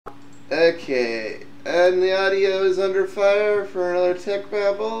Okay, and the audio is under fire for another tech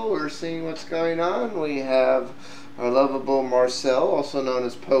babble. We're seeing what's going on. We have our lovable Marcel, also known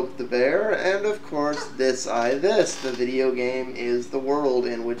as Poke the Bear, and of course This the video game is the world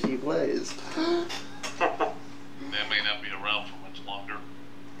in which he plays. That may not be around for much longer.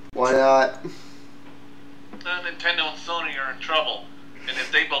 Why not? Nintendo and Sony are in trouble, and if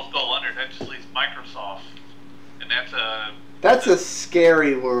they both go under, that just leaves Microsoft, and that's a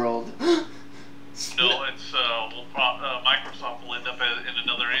scary world. No, it's Microsoft will end up in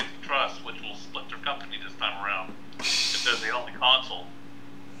another antitrust, which will split their company this time around if they're the only console.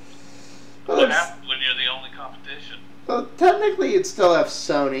 What happens when you're the only competition? Well, technically, you'd still have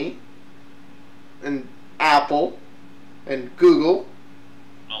Sony and Apple and Google.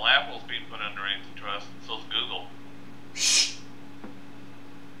 Well, Apple's being put under antitrust, and so's Google. Shh.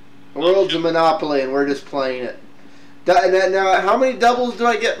 The world's a monopoly, and we're just playing it. Now, how many doubles do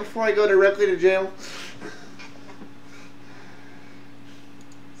I get before I go directly to jail?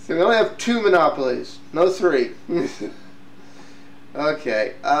 So we only have 2 monopolies, no 3.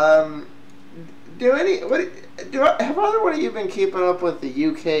 Okay. Have either one of you been keeping up with the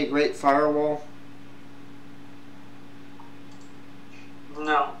UK Great Firewall?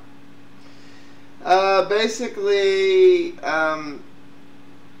 No. Basically,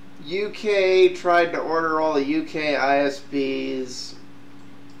 UK tried to order all the UK ISPs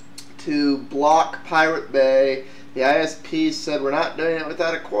to block PirateBay. The ISPs said we're not doing it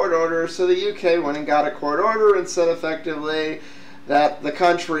without a court order, so the UK went and got a court order and said effectively that the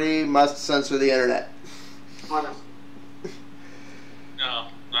country must censor the internet. Wonderful. No,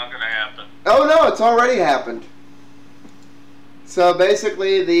 not going to happen. Oh no, it's already happened. So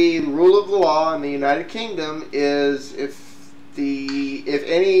basically the rule of the law in the United Kingdom is if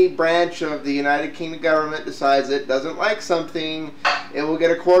any branch of the United Kingdom government decides it doesn't like something, it will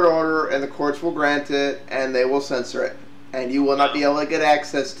get a court order and the courts will grant it and they will censor it. And you will not be able to get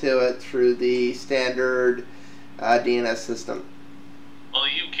access to it through the standard DNS system. Well,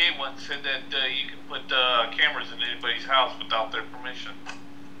 the UK one said that you can put cameras in anybody's house without their permission.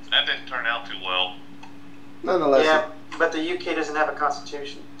 That didn't turn out too well. Nonetheless. Yeah, but the UK doesn't have a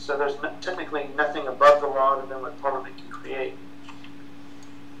constitution, so there's technically nothing above the law other than what Parliament can create.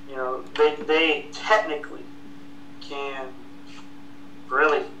 You know, they technically can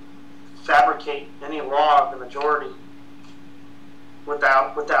really fabricate any law of the majority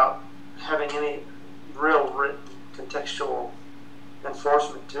without having any real written contextual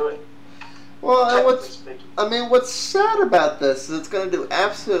enforcement to it. Well, what's sad about this is it's going to do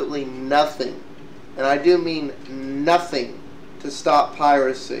absolutely nothing, and I do mean nothing, to stop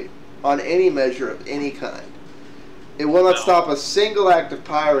piracy on any measure of any kind. It will not stop a single act of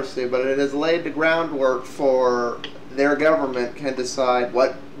piracy, but it has laid the groundwork for their government can decide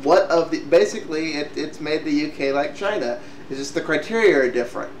what of the... Basically, it's made the UK like China. It's just the criteria are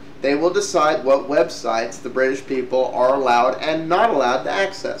different. They will decide what websites the British people are allowed and not allowed to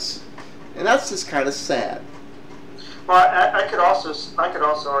access. And that's just kind of sad. Well, I could also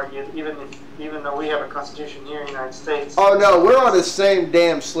argue, even though we have a constitution here in the United States... Oh no, we're on the same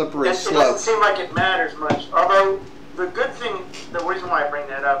damn slippery slope. It doesn't seem like it matters much. Although, the good thing, the reason why I bring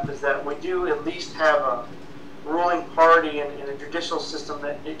that up is that we do at least have a ruling party in a judicial system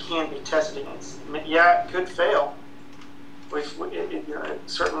that it can be tested against. I mean, yeah, it could fail.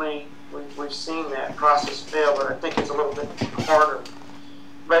 Certainly, we've seen that process fail, but I think it's a little bit harder.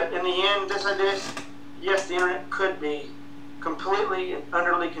 But in the end, yes, the internet could be completely and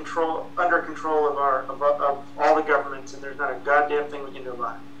under control of all the governments, and there's not a goddamn thing we can do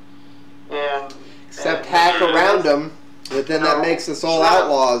about it. Except hack around them, but then that makes us all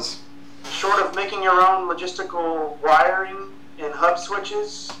outlaws. Short of making your own logistical wiring and hub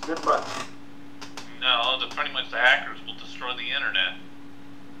switches, good luck. No, pretty much the hackers will destroy the internet.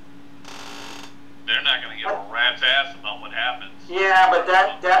 They're not going to give a rat's ass about what happens. Yeah, but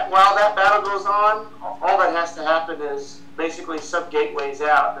while that battle goes on, all that has to happen is basically sub gateways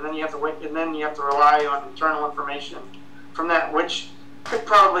out, and then you have to wait, and then you have to rely on internal information from that, which could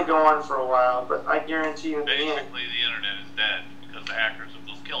probably go on for a while. But I guarantee you, basically, the internet is dead because the hackers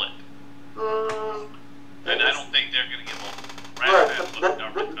will kill it. And I don't think they're going to give a rat's ass what the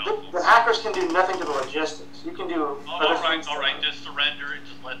government knows. The hackers can do nothing to the logistics. You can do. All right, just surrender it.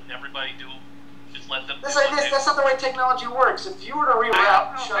 Just let everybody do. Just let them. That's not the way technology works. If you were to reroute,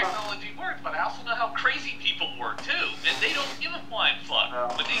 I don't know how technology works, but I also know how crazy people work too, and they don't give a flying fuck. No.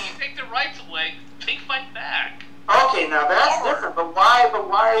 When they take their rights away, they fight back. Okay, now that's different. But why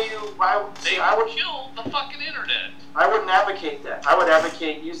are you? I would kill the fucking internet. I wouldn't advocate that. I would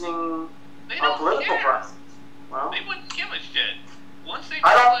advocate using our political process. Well, they wouldn't give a shit. Once they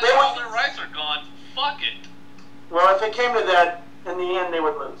Well, if it came to that, in the end, they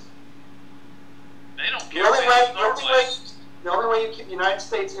would lose. They don't The care. only way you keep the United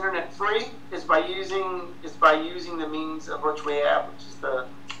States internet free is by using the means of which we have, which is the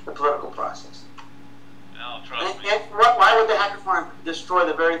political process. No, trust me. And why would the hackers want to destroy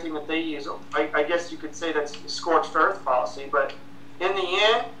the very thing that they use? I guess you could say that's scorched earth policy, but in the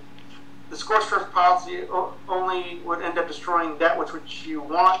end, the scorched earth policy only would end up destroying that which you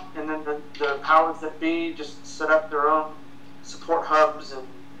want, and then the powers that be just set up their own support hubs and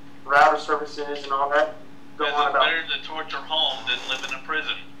router services and all that. It's better to torture home than live in a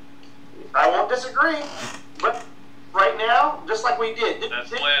prison. I won't disagree, but right now, just like we did.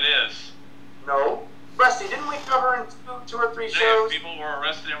 That's the way it is. No. Rusty, didn't we cover in two or three shows? People were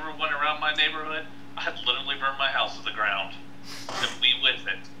arresting everyone around my neighborhood. I had literally burned my house to the ground. And we with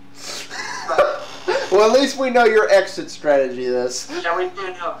it. Well, at least we know your exit strategy of this. Yeah, we do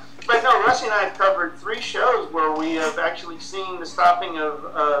know. But no, Rusty and I have covered 3 shows where we have actually seen the stopping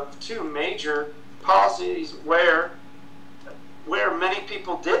of 2 major policies where many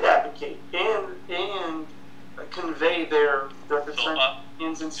people did advocate and convey their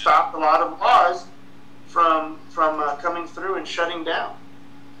concerns and stopped a lot of laws from coming through and shutting down.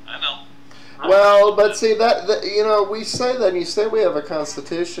 I know. Well, but see that you know, we say that, and you say we have a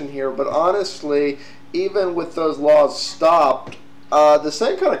constitution here, but honestly, even with those laws stopped, the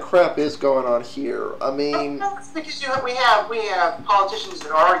same kind of crap is going on here. I mean, that's because we have politicians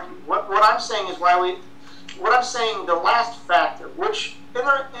that argue. What I'm saying is what I'm saying, the last factor, which in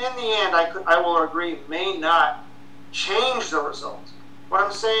the end I will agree may not change the result. What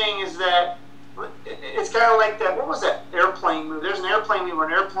I'm saying is that it's kind of like that. What was that airplane movie? There's an airplane movie where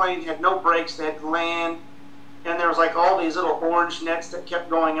an airplane had no brakes, they had to land, and there was like all these little orange nets that kept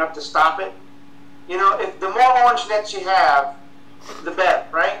going up to stop it. You know, the more orange nets you have, the better,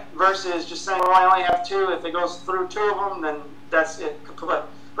 right? Versus just saying, well, I only have 2. If it goes through 2 of them, then that's it complete.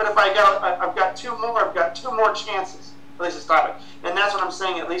 But if I've got 2 more, I've got 2 more chances at least to stop it. And that's what I'm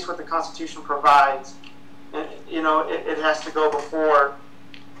saying. At least what the Constitution provides, and, you know, it has to go before.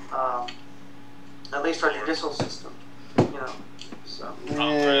 At least our judicial system, you know. So.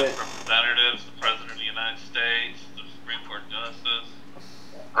 Congress, representatives, the President of the United States, the Supreme Court Justice.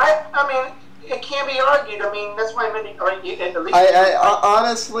 I mean, it can be argued. I mean, that's why many. At least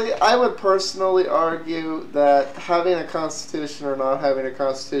honestly, I would personally argue that having a constitution or not having a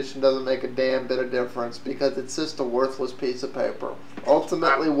constitution doesn't make a damn bit of difference, because it's just a worthless piece of paper.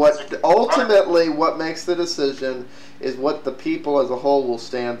 Ultimately, what makes the decision is what the people as a whole will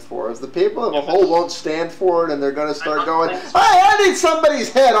stand for. If the people as a whole won't stand for it, and they're going to start going, "Hey, I need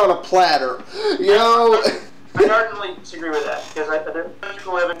somebody's head on a platter," you know. I ardently disagree with that, because there's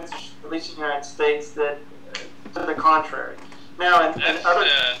physical evidence, at least in the United States, that to the contrary. Now, that's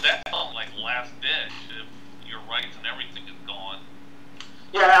on like last dish. If your rights and everything is gone.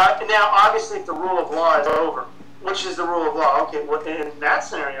 Yeah. Now, obviously, if the rule of law is over, which is the rule of law? Okay. Well, in that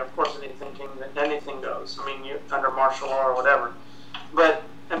scenario, of course, anything goes. I mean, under martial law or whatever. But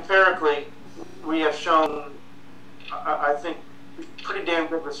empirically, we have shown, I think, pretty damn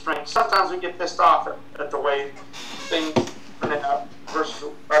good restraint. Sometimes we get pissed off at the way things turn out versus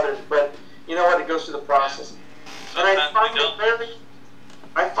others, but you know what? It goes through the process. And I find it very.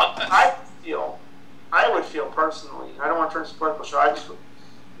 I would feel personally. I don't want to turn this political show.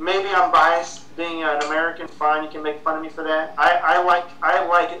 Maybe I'm biased. Being an American, fine. You can make fun of me for that. I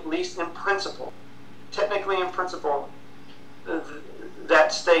like at least in principle, technically in principle,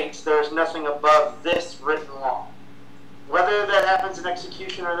 that states there is nothing above this written law. Whether that happens in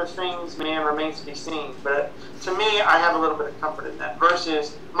execution or other things, remains to be seen. But to me, I have a little bit of comfort in that.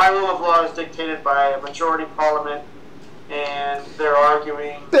 Versus my rule of law is dictated by a majority parliament, and they're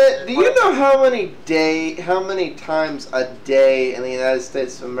arguing. But do you know how many times a day in the United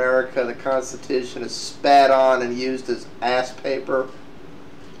States of America the Constitution is spat on and used as ass paper?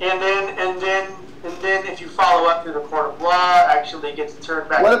 And then if you follow up through the court of law, actually gets turned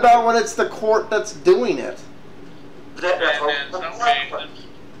back. What about when it's the court that's doing it?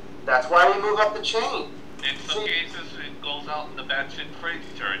 That's why we move up the chain. In some cases, it goes out in the batshit crazy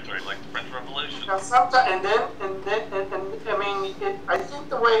territory, like the French Revolution. Now, sometimes, and I mean, I think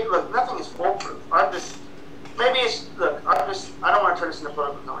the way, look, nothing is foolproof. I don't want to turn this into a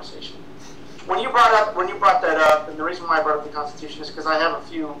political conversation. When you brought that up, and the reason why I brought up the Constitution is because I have a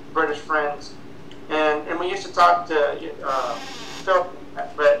few British friends, and we used to talk to Phil,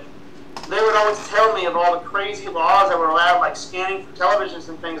 but they would always tell me of all the crazy laws that were allowed, like scanning for televisions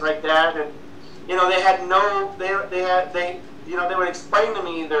and things like that. And you know, they would explain to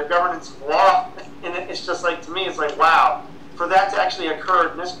me their governance of law, and it's just like, to me, it's like, wow, for that to actually occur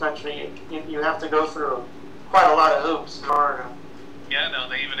in this country, you have to go through quite a lot of hoops in order to. Yeah, no,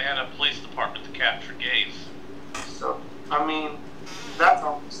 they even had a police department to capture gays. So, I mean, that's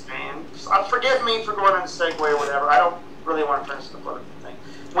all I'm saying. Forgive me for going on a segue or whatever. I don't really want to turn this into a political thing.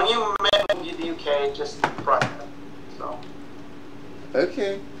 When you met in the UK, it just brought that. So.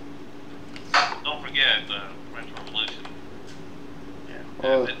 Okay. Don't forget the French Revolution. Yeah.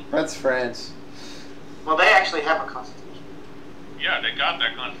 Oh, that's France. Well, they actually have a constitution. Yeah, they got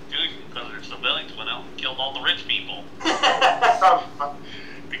that constitution because their civilians went out and killed all the rich people.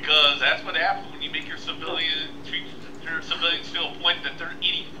 Because that's what happens when you make your civilians feel a point that they're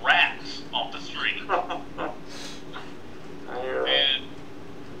eating rats off the street. And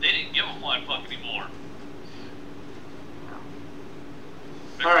they didn't give a flying fuck anymore.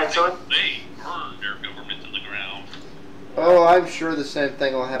 Alright, so they burned their government to the ground. Oh, I'm sure the same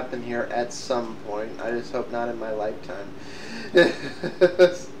thing will happen here at some point. I just hope not in my lifetime. Okay.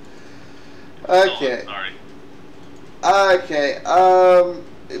 Oh, sorry. Okay.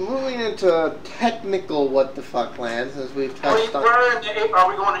 Moving into technical what the fuck land, since we've touched on. Are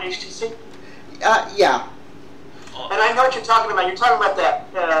we going to HTC? Yeah. And I know what you're talking about. You're talking about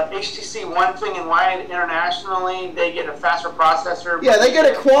that HTC One thing and why internationally they get a faster processor. Yeah, they get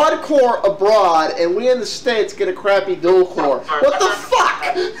a quad core abroad, and we in the States get a crappy dual core. What the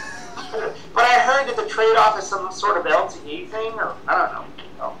fuck? But I heard that the trade-off is some sort of LTE thing, or I don't know.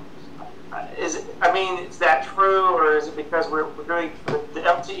 Is that true, or is it because we're doing the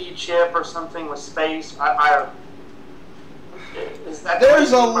LTE chip or something with space? I don't know. Is that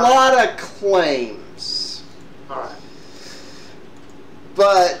There's a lot of claims. Alright.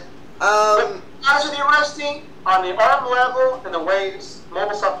 But honest with you, Rusty, on the ARM level and the way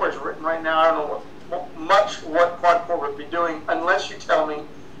mobile software is written right now, I don't know what quad-core would be doing unless you tell me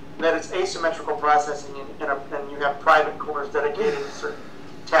that it's asymmetrical processing and you have private cores dedicated to certain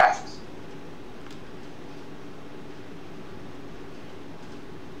tasks.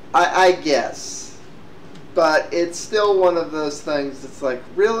 I guess. But it's still one of those things that's like,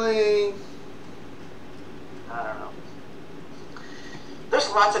 really? I don't know. There's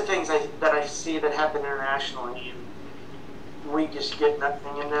lots of things that I see that happen internationally, and we just get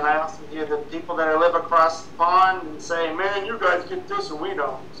nothing. And then I also hear the people that live across the pond and say, "Man, you guys get this and we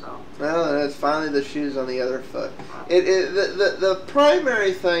don't." So. Well, it's finally the shoes on the other foot. The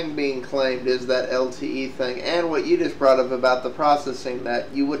primary thing being claimed is that LTE thing, and what you just brought up about the processing,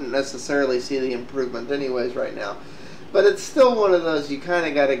 that you wouldn't necessarily see the improvement anyways right now. But it's still one of those you kind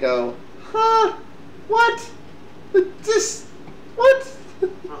of got to go, huh? What? Just what?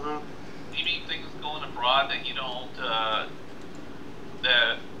 Mm-hmm. You mean things going abroad that you don't,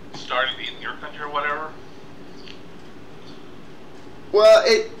 that started in your country or whatever? Well,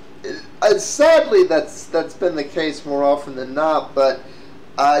 sadly that's been the case more often than not. But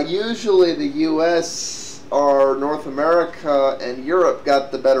usually the U.S. or North America and Europe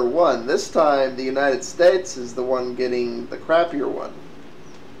got the better one. This time the United States is the one getting the crappier one.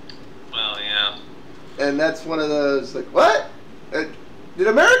 Well, yeah. And that's one of those, like, what? Did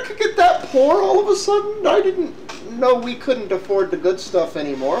America get that poor all of a sudden? I didn't know we couldn't afford the good stuff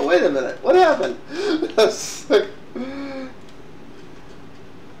anymore. Wait a minute, what happened?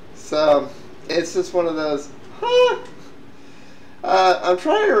 So, it's just one of those, huh? I'm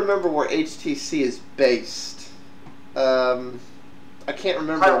trying to remember where HTC is based. I can't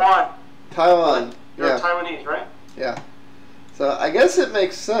remember. Taiwan. You're Yeah. Taiwanese, right? Yeah. So I guess it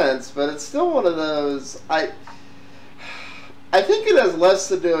makes sense, but it's still one of those. I think it has less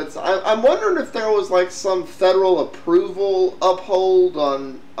to do. I'm wondering if there was like some federal approval uphold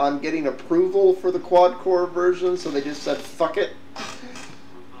on getting approval for the quad core version, so they just said fuck it.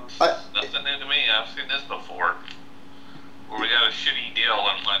 Nothing new to me. I've seen this before, where we got a shitty deal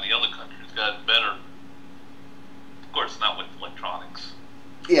and the other countries got better. Of course, not with electronics.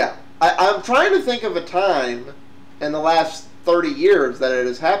 Yeah, I'm trying to think of a time in the last 30 years that it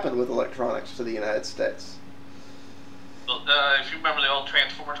has happened with electronics to the United States. If you remember the old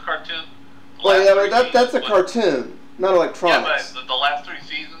Transformers cartoon? Well, yeah, but that's a cartoon, not electronics. Yeah, but the last 3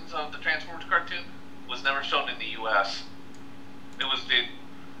 seasons of the Transformers cartoon was never shown in the U.S. It was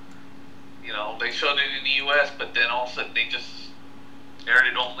they showed it in the U.S., but then all of a sudden they just aired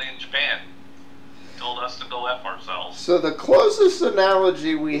it only in Japan. Told us to go F ourselves. So the closest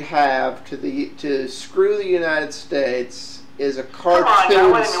analogy we have to screw the United States is a cartoon Come on, now, wait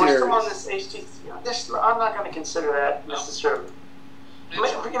a minute. series. We're still on this HTC. I'm not going to consider that necessarily.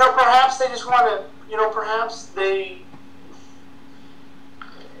 Perhaps they just want to. Perhaps they.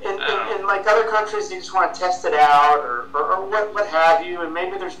 In like other countries, they just want to test it out, or what have you, and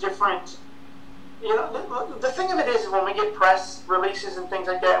maybe there's different. The thing of it is, when we get press releases and things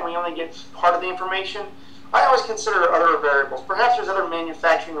like that, and we only get part of the information, I always consider other variables. Perhaps there's other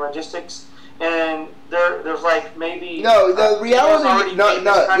manufacturing logistics, and there's like maybe no. The reality,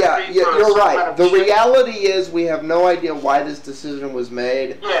 you're right. The reality is we have no idea why this decision was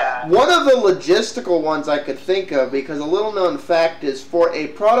made. Yeah. One of the logistical ones I could think of, because a little known fact is, for a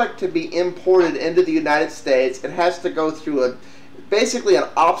product to be imported into the United States, it has to go through basically an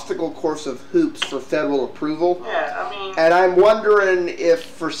obstacle course of hoops for federal approval. Yeah, I mean. And I'm wondering if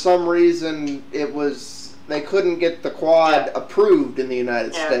for some reason they couldn't get the quad approved in the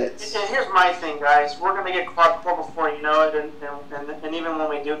United States. And here's my thing, guys. We're going to get quad 4 before you know it, and even when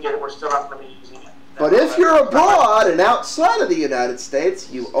we do get it, we're still not going to be using it. But if you're abroad and outside of the United States,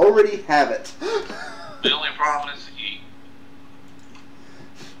 you already have it. The only problem is the heat.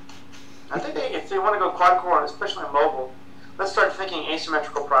 I think if they want to go quad core, especially on mobile, let's start thinking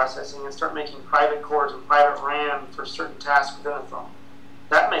asymmetrical processing and start making private cores and private RAM for certain tasks within the phone.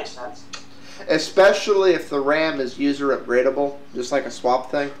 That makes sense. Especially if the RAM is user upgradable, just like a swap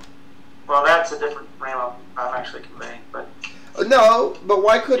thing. Well, that's a different RAM I'm actually conveying, but no, but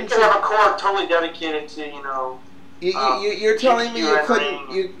why couldn't you could have a core totally dedicated to You're telling me you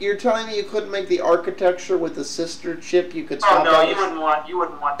couldn't. You're telling me you couldn't make the architecture with the sister chip. You could. Oh no, you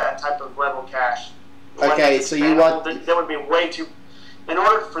wouldn't want that type of level cache. Okay, so you want that would be way too. In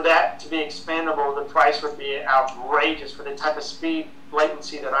order for that to be expandable, the price would be outrageous for the type of speed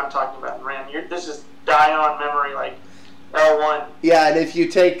latency that I'm talking about in RAM. This is die-on memory like L1. Yeah, and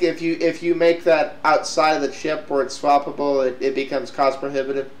if you make that outside of the chip where it's swappable, it becomes cost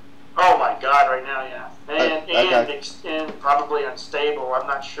prohibitive. Oh my God! Right now, yeah, and probably unstable. I'm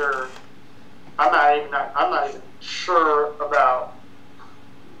not sure. I'm not even sure about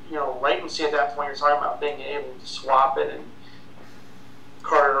latency at that point. You're talking about being able to swap it and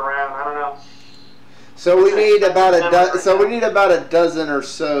cart it around. I don't know. So we need about a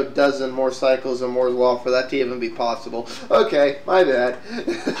dozen more cycles of Moore's law for that to even be possible. Okay, my bad.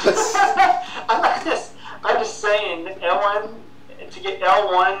 I'm just saying L1 to get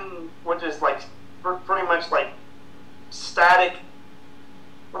L1, which is like pretty much like static.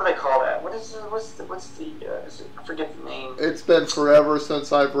 What do they call that? I forget the name. It's been forever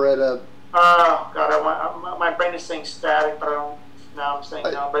since I've read a. Oh God, my brain is saying static, but I don't. Now I'm saying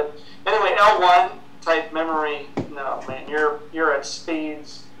no. But anyway, L1 type memory. No, man, you're at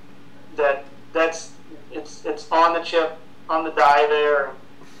speeds it's on the chip, on the die there.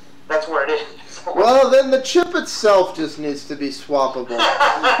 That's where it is. Well, then the chip itself just needs to be swappable.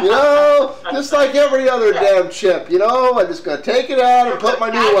 Just like every other damn chip. I'm just going to take it out and put my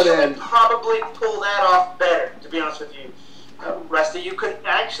new one in. Probably pull that off better, to be honest with you. Rusty, you could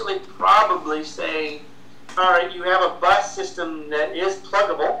actually probably say, all right, you have a bus system that is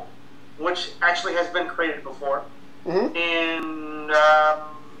pluggable, which actually has been created before. Mm-hmm. And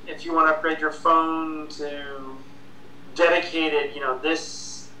if you want to upgrade your phone to dedicated,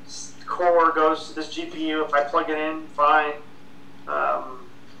 this core goes to this GPU. If I plug it in, fine.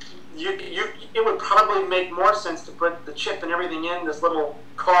 It would probably make more sense to put the chip and everything in this little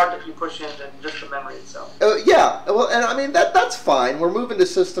card that you push in than just the memory itself. Yeah, well, and I mean that's fine. We're moving to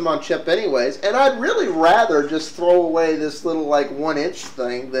system on chip anyways, and I'd really rather just throw away this little 1-inch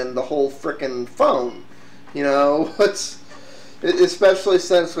thing than the whole frickin' phone. Especially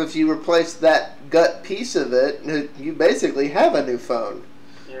since if you replace that gut piece of it, you basically have a new phone.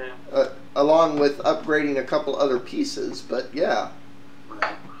 Yeah. Along with upgrading a couple other pieces, but yeah.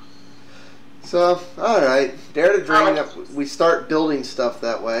 So, alright. Dare to dream that we start building stuff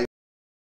that way.